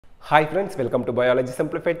Hi friends, welcome to Biology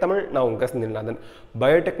Simplified Tamil. Now unga Sindhilnathan.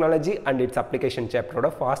 Biotechnology and its application chapter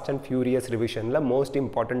fast and furious revision la most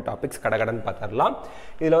important topics kadagadan paatharlam.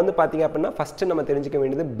 Idhula vandu pathinga appadina first nama therinjikka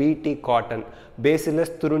vendiyadhu BT cotton.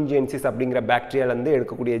 Bacillus thuringiensis அப்படிங்கற பாக்டீரியால இருந்து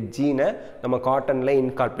எடுக்கக்கூடிய ஜீனை நம்ம காட்டன்ல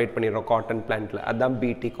incorporate பண்ணிரோம் cotton பிளான்ட்ல. அதான்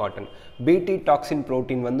BT cotton. BT toxin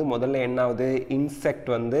protein வந்து முதல்ல என்ன ஆகுது insect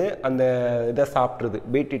வந்து அந்த இத சாப்பிடுது.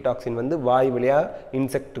 BT டாக்சின் வந்து வாய் வழியா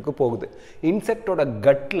இன்செக்ட்டுக்கு போகுது. இன்செக்ட்டோட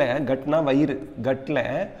கட்னா வயிறு கட்ல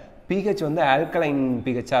pH வந்து ஆல்கலைன்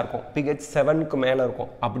pH இருக்கும். pH 7 க்கு மேல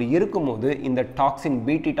இருக்கும். அப்படி இருக்கும்போது இந்த டாக்சின்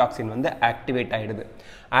BT டாக்சின் வந்து ஆக்டிவேட் ஆயிடுது.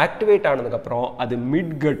 ஆக்டிவேட் ஆனதுக்கு அப்புறம் அது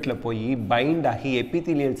மிட் கட்ல போய் பைண்ட் ஆகி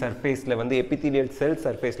எபிதீலியல் சர்ஃபேஸ்ல வந்து எபிதீலியல் செல்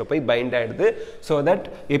சர்ஃபேஸ்ல போய் பைண்ட் ஆயிடுது. So that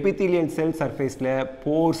epithelial sell சர்ஃபேஸ்ல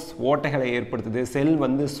force ஓட்டைகளை ஏற்படுத்துது. செல்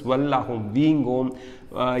வந்து ஸ்வெல் ஆகும், வீங்கும்,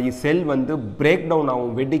 செல் வந்து பிரேக் டவுன்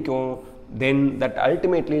ஆகும், வெடிக்கும். Then that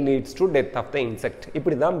ultimately leads to death of the insect.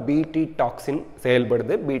 இப்படி தான் BT toxin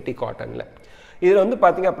செயல்படுது BT cottonல. இதில் வந்து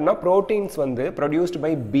பார்த்தீங்க அப்படின்னா ப்ரோட்டீன்ஸ் வந்து ப்ரொடியூஸ்ட்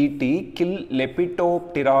பை BT கில்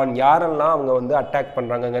லெபிடோப்டிரான் யாரெல்லாம் அவங்க வந்து அட்டாக்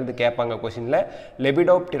பண்ணுறாங்கிறது கேட்பாங்க கொஷினில்.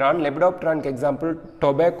 லெபிடோப்டிரான்க்கு example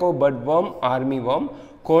tobacco பட்வர்ம் ஆர்மிவர்ம்,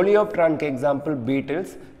 கோலியோப்டிரான்க்கு example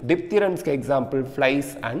beetles, டிப்திரன்ஸ்க்கு example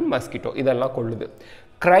flies and mosquito இதெல்லாம் கொள்ளுது.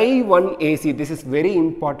 Cry1AC, this is very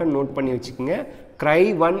important, note பண்ணி வச்சுக்கோங்க.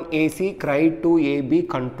 Cry1AC, Cry2AB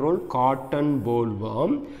control cotton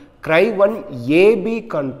bollworm, Cry1AB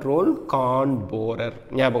control corn borer.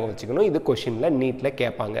 ஞாபகம் வச்சுக்கணும், இது கொஷினில் நீட்டில்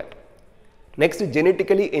கேட்பாங்க. Next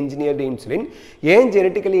genetically engineered insulin. ஏன்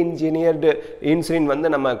ஜெனட்டிக்கலி என்ஜினியர்டு இன்சுலின் வந்து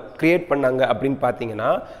நம்ம கிரியேட் பண்ணாங்க அப்படின்னு பார்த்தீங்கன்னா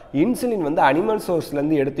இன்சுலின் வந்து அனிமல்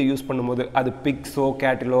சோர்ஸ்லேருந்து எடுத்து யூஸ் பண்ணும்போது அது பிக்ஸோ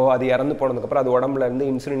கேட்டிலோ அது இறந்து போனதுக்கப்புறம் அது உடம்புல இருந்து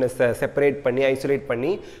இன்சுலினை செப்பரேட் பண்ணி ஐசோலேட்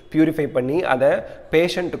பண்ணி பியூரிஃபை பண்ணி அதை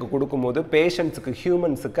பேஷண்ட்டுக்கு கொடுக்கும்போது பேஷண்ட்ஸுக்கு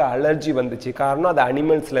ஹியூமன்ஸுக்கு அலர்ஜி வந்துச்சு. காரணம் அது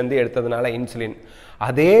அனிமல்ஸ்லேருந்து எடுத்ததுனால இன்சுலின்.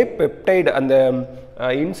 அதே பெப்டைடு அந்த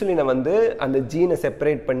இன்சுலினை வந்து அந்த ஜீனை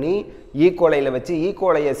செப்பரேட் பண்ணி ஈகோலையில் வச்சு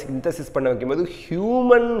ஈகோலையை சிந்தசிஸ் பண்ண வைக்கும்போது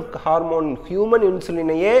ஹியூமன் ஹார்மோன் ஹியூமன்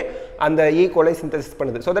இன்சுலினையே அந்த ஈகோலை சிந்தசிஸ்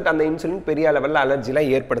பண்ணுது. ஸோ தட் அந்த இன்சுலின் பெரிய லெவலில்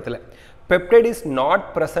அலர்ஜிலாம் ஏற்படுத்தலை. Peptide is not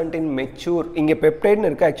present in mature. இங்கே பெப்டைட்னு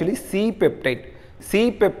இருக்குது, actually C peptide. C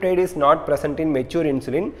peptide is not present in mature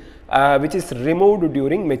insulin which is removed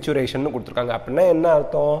during maturation கொடுத்துருக்காங்க. அப்படின்னா என்ன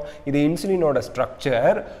அர்த்தம்? இது இன்சுலினோட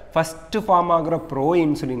ஸ்ட்ரக்சர் ஃபர்ஸ்ட் ஃபார்ம் ஆகிற ப்ரோ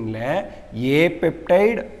இன்சுலினில் ஏ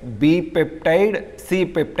பெப்டைடு, பி பெப்டைடு, சி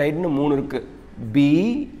பெப்டைடுன்னு 3 இருக்குது. பி,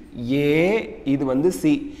 ஏ, இது வந்து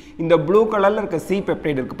சி. இந்த ப்ளூ கலரில் இருக்க சி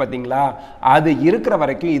பெப்டைடு இருக்குது பார்த்தீங்களா, அது இருக்கிற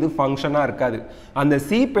வரைக்கும் இது ஃபங்க்ஷனாக இருக்காது. அந்த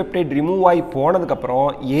சி பெப்டைடு ரிமூவ் ஆகி போனதுக்கப்புறம்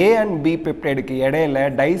ஏ அண்ட் பி பெப்டைடுக்கு இடையில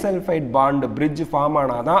டைசல்ஃபைட் பாண்ட் பிரிட்ஜ் ஃபார்ம்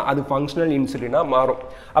ஆனால் தான் அது ஃபங்க்ஷனல் இன்சுலினாக மாறும்.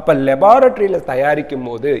 அப்போ லெபார்டரியில் தயாரிக்கும்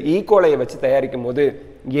போது ஈகோலையை வச்சு தயாரிக்கும் போது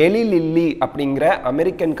எலி லில்லி அப்படிங்கிற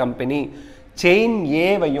அமெரிக்கன் கம்பெனி செயின்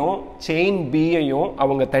ஏவையும் செயின் பியையும்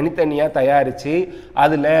அவங்க தனித்தனியாக தயாரித்து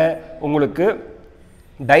அதில் உங்களுக்கு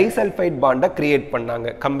டைசல்ஃபைட் பாண்டை கிரியேட் பண்ணாங்க,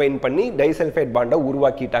 கம்பைன் பண்ணி டைசல்ஃபைட் பாண்டை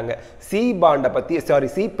உருவாக்கிட்டாங்க. சி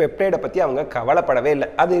பெப்டைடை பற்றி அவங்க கவலைப்படவே இல்லை.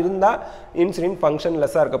 அது இருந்தால் இன்சுலின்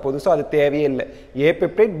ஃபங்க்ஷன்லெஸ்ஸாக இருக்க போது. ஸோ அது தேவையே இல்லை. ஏ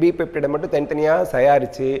பெப்டைட் பி பெப்டைடை மட்டும் தனித்தனியாக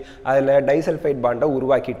தயாரித்து அதில் disulphide பாண்டை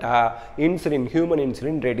உருவாக்கிட்டா insulin human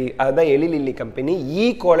insulin ready. அதுதான் எலி லில்லி கம்பெனி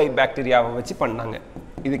ஈகோலை பாக்டீரியாவை வச்சு பண்ணாங்க.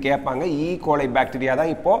 இது கேட்பாங்க. ஈகோலை பாக்டீரியா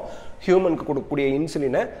தான் இப்போது ஹியூமனுக்கு கொடுக்கக்கூடிய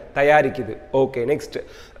இன்சுலினை தயாரிக்குது. ஓகே, நெக்ஸ்ட்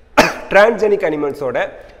டிரான்ஸ்ஜெனிக் அனிமல்ஸோட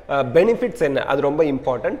பெனிஃபிட்ஸ் என்ன, அது ரொம்ப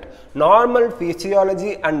இம்பார்ட்டண்ட். நார்மல் ஃபிசியாலஜி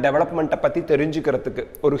அண்ட் டெவலப்மெண்ட்டை பற்றி தெரிஞ்சுக்கிறதுக்கு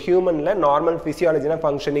ஒரு ஹியூமனில் நார்மல் ஃபிசியாலஜினா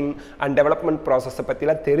ஃபங்க்ஷனிங் அண்ட் டெவலப்மெண்ட் ப்ராசஸை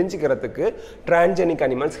பற்றிலாம் தெரிஞ்சுக்கிறதுக்கு டிரான்ஸ்ஜெனிக்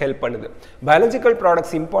அனிமல்ஸ் ஹெல்ப் பண்ணுது. Biological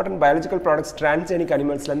products, important biological products transgenic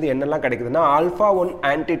அனிமல்ஸ்லேருந்து என்னெல்லாம் கிடைக்குதுன்னா ஆல்ஃபா-1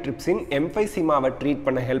 ஆன்டிட்ரிப்சின் எம்ஃபைசிமாவை ட்ரீட்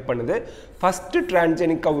பண்ண ஹெல்ப் பண்ணுது. ஃபஸ்ட்டு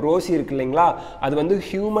டிரான்ஸ்ஜெனிக் கவ் ரோசி இருக்கு இல்லைங்களா, அது வந்து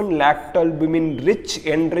human lactalbumin rich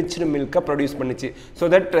enriched மில்கை produce பண்ணுச்சு. ஸோ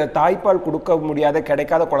தட் தாய்ப்பால் கொடுக்க முடியாத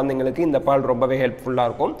கிடைக்காத குழந்தைங்களுக்கு இந்த பால் ரொம்பவே ஹெல்ப்ஃபுல்லாக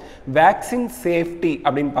இருக்கும். வேக்சின் சேஃப்டி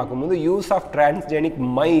அப்படின்னு பார்க்கும்போது யூஸ் ஆஃப் டிரான்ஸ்ஜெனிக்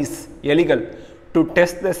மைஸ் எலிகள் to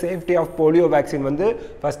test the safety of polio vaccine வந்து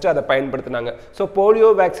ஃபஸ்ட்டு அதை பயன்படுத்தினாங்க. ஸோ போலியோ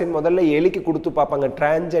வேக்சின் முதல்ல எலிக்கு கொடுத்து பார்ப்பாங்க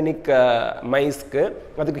டிரான்ஸ்ஜெனிக் மைஸ்க்கு.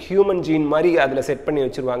 அதுக்கு ஹியூமன் ஜீன் மாதிரி அதில் செட் பண்ணி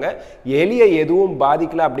வச்சுருவாங்க. எலியை எதுவும்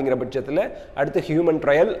பாதிக்கல அப்படிங்கிற பட்சத்தில் அடுத்து ஹியூமன்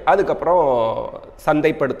ட்ரையல், அதுக்கப்புறம்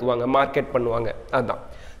சந்தைப்படுத்துவாங்க, மார்க்கெட் பண்ணுவாங்க. அதுதான்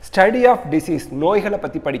ஸ்டடி ஆஃப் டிசீஸ், நோய்களை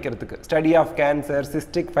பற்றி படிக்கிறதுக்கு. Study of cancer,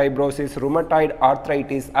 cystic fibrosis, rheumatoid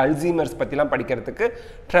arthritis, Alzheimer's பற்றிலாம் படிக்கிறதுக்கு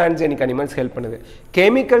டிரான்ஸ்ஜெனிக் அனிமல்ஸ் ஹெல்ப் பண்ணுது.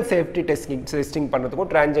 கெமிக்கல் சேஃப்டி டெஸ்டிங் பண்ணுறதுக்கும்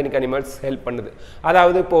டிரான்ஸ்ஜெனிக் அனிமல்ஸ் ஹெல்ப் பண்ணுது.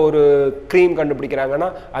 அதாவது இப்போ ஒரு க்ரீம் கண்டுபிடிக்கிறாங்கன்னா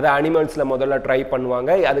அதை அனிமல்ஸில் முதல்ல ட்ரை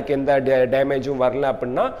பண்ணுவாங்க. அதுக்கு எந்த டேமேஜும் வரல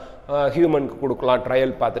அப்படின்னா ஹியூமனுக்கு கொடுக்கலாம்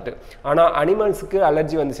ட்ரையல் பார்த்துட்டு. ஆனால் அனிமல்ஸுக்கு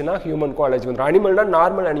அலர்ஜி வந்துச்சுன்னா ஹியூமனுக்கும் அலர்ஜி வந்துடும். அனிமல்னா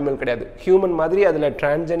நார்மல் அனிமல் கிடையாது, ஹியூமன் மாதிரி அதில்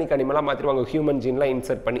டிரான்ஜெனிக் அனிமலாக மாற்றிடுவாங்க ஹியூமன் ஜீன்லாம்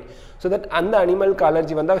இன்சர்ட் பண்ணி. ஸோ தட் அந்த அனிமலுக்கு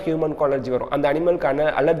அலர்ஜி வந்தால் ஹியூமனுக்கு அலர்ஜி வரும், அந்த அனிமலுக்கு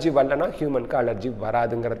அலர்ஜி வரலன்னா ஹியூமனுக்கு அலர்ஜி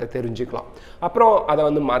வராதுங்கிறத தெரிஞ்சுக்கலாம். அப்புறம் அதை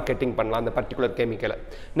வந்து மார்க்கெட்டிங் பண்ணலாம் அந்த பர்டிகுலர் கெமிக்கலை.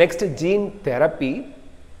 Next gene therapy.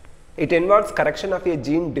 It involves correction of a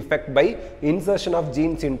gene defect by insertion of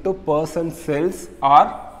genes into person's cells or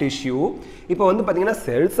tissue. இப்போ வந்து பார்த்தீங்கன்னா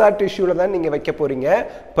செல்ஸ் ஆர் டிஷ்யூவில் தான் நீங்கள் வைக்க போகிறீங்க,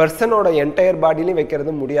 பர்சனோட என்டையர் பாடியிலையும்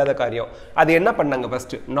வைக்கிறது முடியாத காரியம். அது என்ன பண்ணாங்க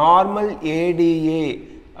first, normal ATA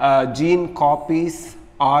gene copies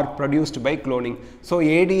R produced by cloning. So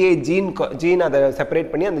ATA gene அதை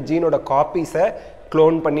செப்பரேட் பண்ணி அந்த ஜீனோட காப்பீஸை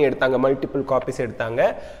க்ளோன் பண்ணி எடுத்தாங்க, மல்டிபிள் காப்பீஸ் எடுத்தாங்க.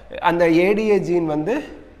 அந்த ஏடிஏ ஜீன் வந்து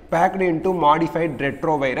packed into modified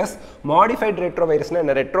retrovirus. Modified retrovirus na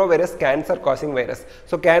enna, retrovirus cancer causing virus.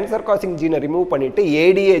 So cancer causing gene remove பண்ணிட்டு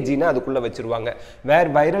ADA gene அதுக்குள்ள வச்சிருவாங்க, where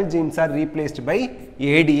viral genes are replaced by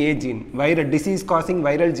ADA gene. viral disease causing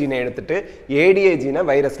viral gene எடுத்துட்டு ADA gene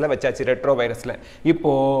வைரஸ்ல வச்சாச்சு, retrovirusல.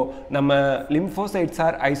 இப்போ நம்ம lymphocytes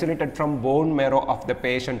are isolated from bone marrow of the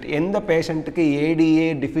patient. எந்த பேஷண்ட்டுக்கு ADA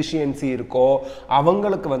deficiency இருக்கோ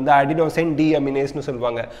அவங்களுக்கு வந்து adenosine deaminase னு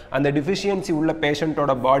சொல்வாங்க. அந்த deficiency உள்ள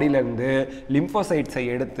பேஷண்டோட பாடியிலேருந்து லிம்போசைட்ஸை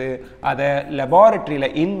எடுத்து அதை லெபார்டரியில்,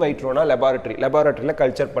 இன் வைட்ரோனா லெபார்டரியில்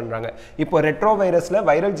கல்ச்சர் பண்ணுறாங்க. இப்போ ரெட்ரோ வைரஸில்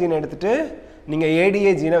வைரல் ஜீனை எடுத்துகிட்டு நீங்கள்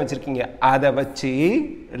ஏடிஏ ஜீனை வச்சுருக்கீங்க, அதை வச்சு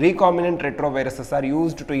recombinant retro viruses R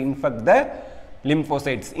used to infect the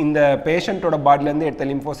lymphocytes. இந்த பேஷண்ட்டோட பாடியிலேருந்து எடுத்த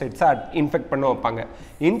லிம்போசைட்ஸை இன்ஃபெக்ட் பண்ண வைப்பாங்க.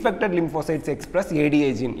 Infected lymphocytes express ATA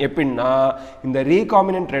gene. எப்படின்னா இந்த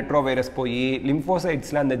ரீகாமினன்ட் ரெட்ரோ வைரஸ் போய்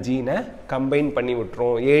லிம்போசைட்ஸில் அந்த ஜீனை கம்பைன் பண்ணி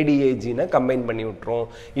விட்டுரும், ஏடிஏ ஜீனை கம்பைன் பண்ணி விட்டுரும்.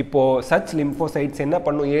 இப்போது சச் லிம்போசைட்ஸ் என்ன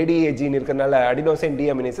பண்ணும், ஏடிஏ ஜீன் இருக்கிறதுனால அடினோசைன்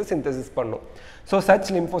டிஅமினேஸை சிந்தசிஸ் பண்ணும். So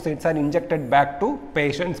such lymphocytes R injected back to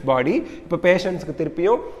patients பாடி. இப்போ பேஷண்ட்ஸ்க்கு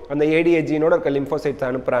திருப்பியும் அந்த ஏடிஏ ஜீனோட இருக்க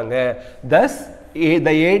லிம்போசைட்ஸ் அனுப்புகிறாங்க. தஸ்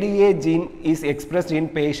the ADA gene is expressed in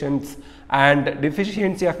patients and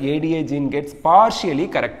deficiency of ADA gene gets partially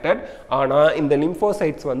corrected. ஆனால் இந்த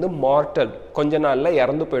lymphocytes வந்து மார்டல், கொஞ்ச நாளில்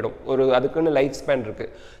இறந்து போயிடும், ஒரு அதுக்குன்னு லைஃப் ஸ்பேன்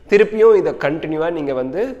இருக்குது. திருப்பியும் இதை கண்டினியூவாக நீங்கள்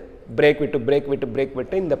வந்து பிரேக்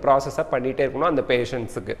விட்டு இந்த ப்ராசஸை பண்ணிகிட்டே இருக்கணும். அந்த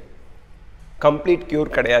பேஷண்ட்ஸுக்கு கம்ப்ளீட்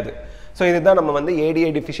க்யூர் கிடையாது. ஸோ இதுதான் நம்ம வந்து ஏடிஏ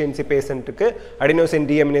டிஃபிஷியன்சி பேஷண்ட்டுக்கு அடினோசின்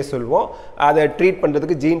டிஎம்ஏ சொல்வோம். அதை ட்ரீட்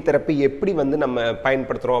பண்ணுறதுக்கு ஜீன் தெரப்பி எப்படி வந்து நம்ம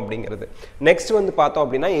பயன்படுத்துகிறோம் அப்படிங்கிறது. நெக்ஸ்ட் வந்து பார்த்தோம்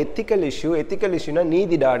அப்படின்னா எத்திக்கல் இஷ்யூனா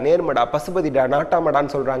நீதிடா, நேர்மடா, பசுபதிடா,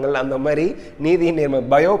 நாட்டாமடான்னு சொல்கிறாங்கல்ல, அந்த மாதிரி நீதி நேர்மை.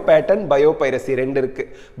 பயோ பேட்டன், பயோ பைரசி ரெண்டு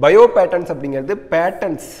இருக்குது. பயோ பேட்டன்ஸ் அப்படிங்கிறது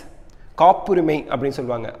பேட்டன்ஸ், காப்புரிமை அப்படின்னு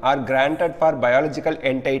சொல்லுவாங்க, R granted for biological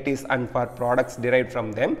entities and for products drive from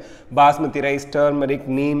them. Basmati rice, turmeric,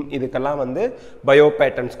 neem இதுக்கெல்லாம் வந்து பயோ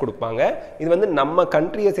பேட்டன்ஸ் கொடுப்பாங்க. இது வந்து நம்ம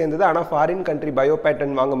கண்ட்ரியை சேர்ந்தது. ஆனால் ஃபாரின் கண்ட்ரி பயோ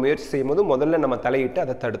பேட்டன் வாங்க முயற்சி செய்யும் போது முதல்ல நம்ம தலையிட்டு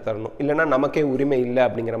அதை தடுத்துடணும், இல்லைனா நமக்கே உரிமை இல்லை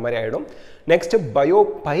அப்படிங்கிற மாதிரி ஆகிடும். நெக்ஸ்ட் பயோ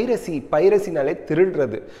பைரசினாலே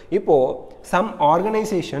திருடுறது. இப்போது some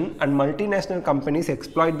organization and multinational companies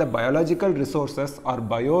exploit the biological resources or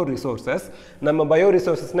bioresources. நம்ம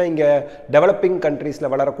பயோரிசோர்ஸஸ்னால் இங்கே டெவலப்பிங் கண்ட்ரீஸில்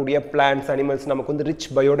வளரக்கூடிய பிளான்ஸ், அனிமல்ஸ், நமக்கு வந்து ரிச்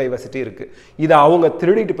பயோடைவர்சிட்டி இருக்குது. இதை அவங்க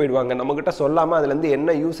திருடிட்டு போயிடுவாங்க, நம்மக்கிட்ட சொல்லாமல் அதுலேருந்து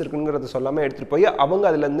என்ன யூஸ் இருக்குங்கிறத சொல்லாமல் எடுத்துகிட்டு போய் அவங்க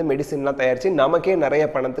அதுலேருந்து மெடிசின்லாம் தயாரித்து நமக்கே நிறைய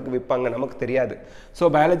பணத்துக்கு விற்பாங்க, நமக்கு தெரியாது. So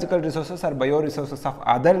biological resources R bio resources of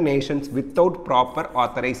other Nations without proper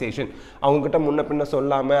authorisation. அவங்கக்கிட்ட முன்ன பின்ன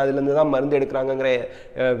சொல்லாமல் அதுலேருந்து தான் மருந்து எடுக்கிறாங்கிற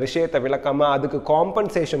விஷயத்தை விளக்காமல் அதுக்கு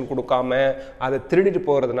காம்பன்சேஷன் கொடுக்காம அதை திருடிட்டு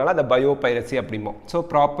போகிறதுனால அதை bio piracy அப்படிம்போம். So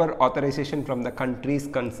proper authorisation from the countries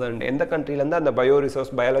concerned. எந்த கண்ட்ரிலேருந்து அந்த பயோ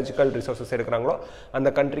ரிசோர்ஸ், பயாலஜிக்கல் ரிசோர்ஸஸ் எடுக்கிறாங்களோ அந்த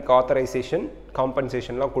கண்ட்ரிக்கு ஆத்தரைசேஷன்,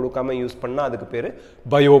 காம்பன்சேஷன்லாம் கொடுக்காம யூஸ் பண்ணால் அதுக்கு பேர்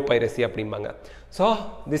பயோ பைரசி அப்படிம்பாங்க. So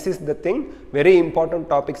this is the thing, very important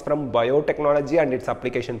topics from biotechnology and it's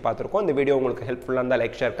application பார்த்துருக்கோம். இந்த வீடியோ உங்களுக்கு ஹெல்ப்ஃபுல்லாக இருந்தால்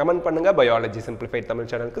லைக், ஷேர், கமெண்ட் பண்ணுங்கள். பயாலஜி சிம்பிளிஃபைட் தமிழ்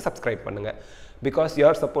சேனலுக்கு சப்ஸ்கிரைப் பண்ணுங்கள். Because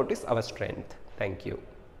your support is our strength. Thank you.